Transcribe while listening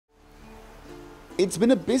It's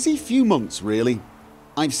been a busy few months, really.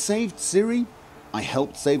 I've saved Ciri, I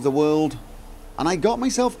helped save the world, and I got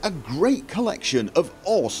myself a great collection of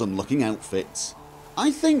awesome looking outfits.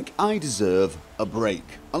 I think I deserve a break,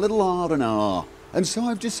 a little R&R, and so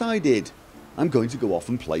I've decided I'm going to go off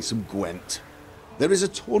and play some Gwent. There is a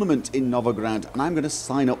tournament in Novigrad and I'm going to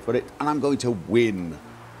sign up for it and I'm going to win.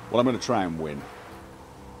 Well, I'm going to try and win.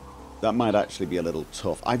 That might actually be a little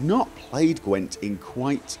tough. I've not played Gwent in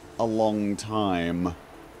quite a long time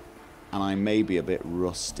and I may be a bit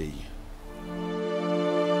rusty.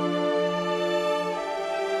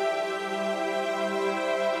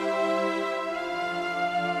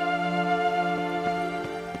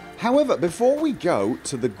 However, before we go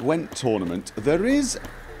to the Gwent tournament, there is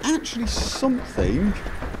actually something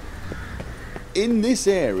in this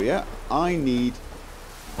area I need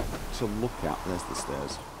to look at. There's the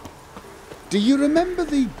stairs. Do you remember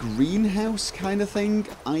the greenhouse kind of thing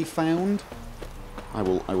I found? I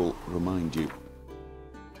will remind you.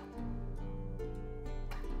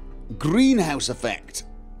 Greenhouse effect.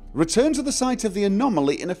 Return to the site of the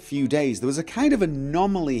anomaly in a few days. There was a kind of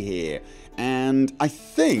anomaly here, and I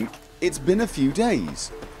think it's been a few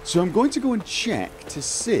days. So I'm going to go and check to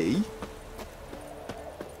see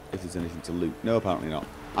if there's anything to loot. No, apparently not.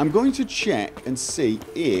 I'm going to check and see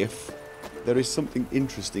if there is something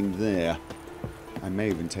interesting there. I may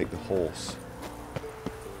even take the horse,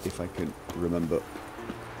 if I can remember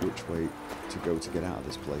which way to go to get out of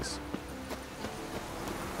this place.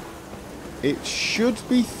 It should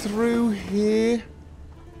be through here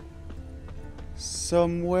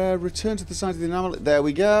somewhere. Return to the site of the anomaly. There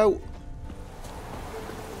we go.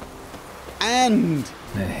 And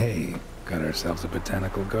hey, got ourselves a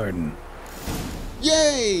botanical garden.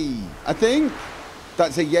 Yay! I think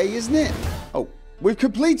that's a yay, isn't it? Oh, we've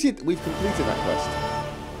completed that quest.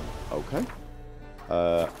 Okay.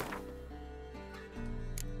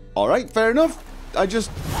 All right, fair enough.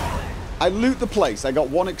 I loot the place. I got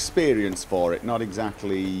 1 experience for it. Not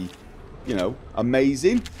exactly, you know,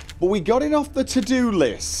 amazing. But we got it off the to-do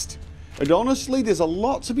list. And honestly, there's a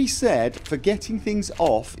lot to be said for getting things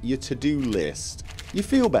off your to-do list. You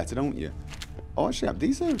feel better, don't you? Oh, actually,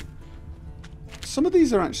 these are... Some of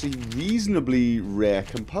these are actually reasonably rare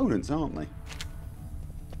components, aren't they?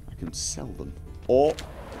 I can sell them. Or...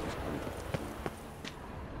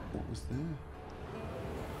 What was there?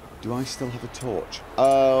 Do I still have a torch?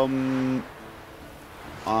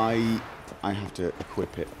 I have to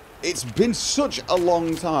equip it. It's been such a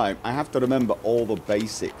long time. I have to remember all the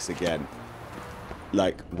basics again.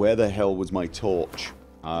 Like, where the hell was my torch?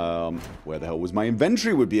 Where the hell was my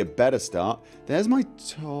inventory would be a better start. There's my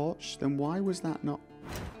torch. Then why was that not...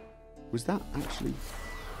 Was that actually...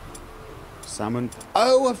 Salmon?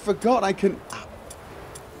 Oh, I forgot I can...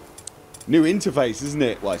 New interface, isn't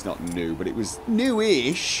it? Well, it's not new, but it was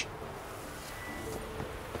new-ish.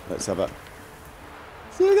 Let's have a...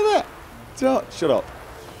 See, look at that. Shut up.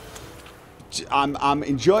 I'm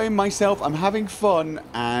enjoying myself. I'm having fun.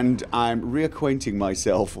 And I'm reacquainting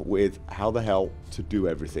myself with how the hell to do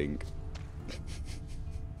everything.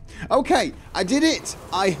 Okay, I did it.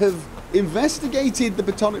 I have investigated the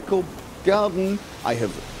botanical garden. I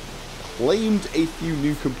have claimed a few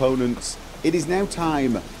new components. It is now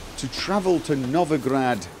time to travel to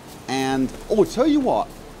Novigrad. And, oh, tell you what.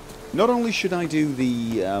 Not only should I do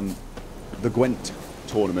the Gwent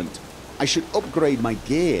tournament, I should upgrade my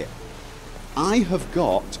gear. I have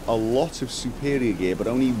got a lot of superior gear, but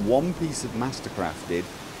only 1 piece of mastercrafted,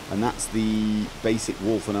 and that's the basic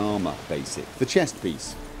Wolfen armor basic, the chest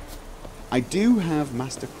piece. I do have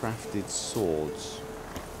mastercrafted swords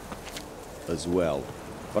as well,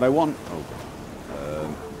 but I want...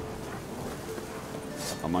 Oh,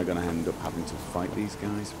 am I going to end up having to fight these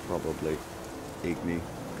guys? Probably. Igni.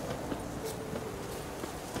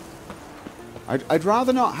 I'd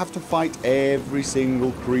rather not have to fight every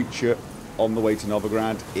single creature on the way to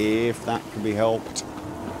Novigrad, if that can be helped.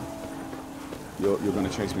 You're going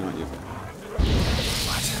to chase me, aren't you?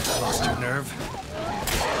 What? Lost your nerve?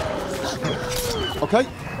 Okay.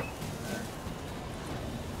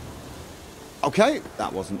 Okay,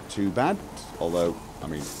 that wasn't too bad. Although, I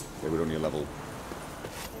mean, they were only a level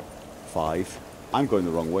 5. I'm going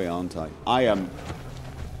the wrong way, aren't I? I am...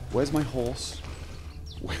 Where's my horse?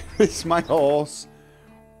 Where is my horse?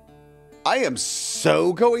 I am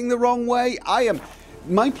so going the wrong way.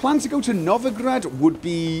 My plan to go to Novigrad would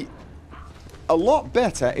be a lot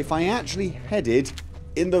better if I actually headed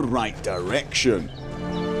in the right direction.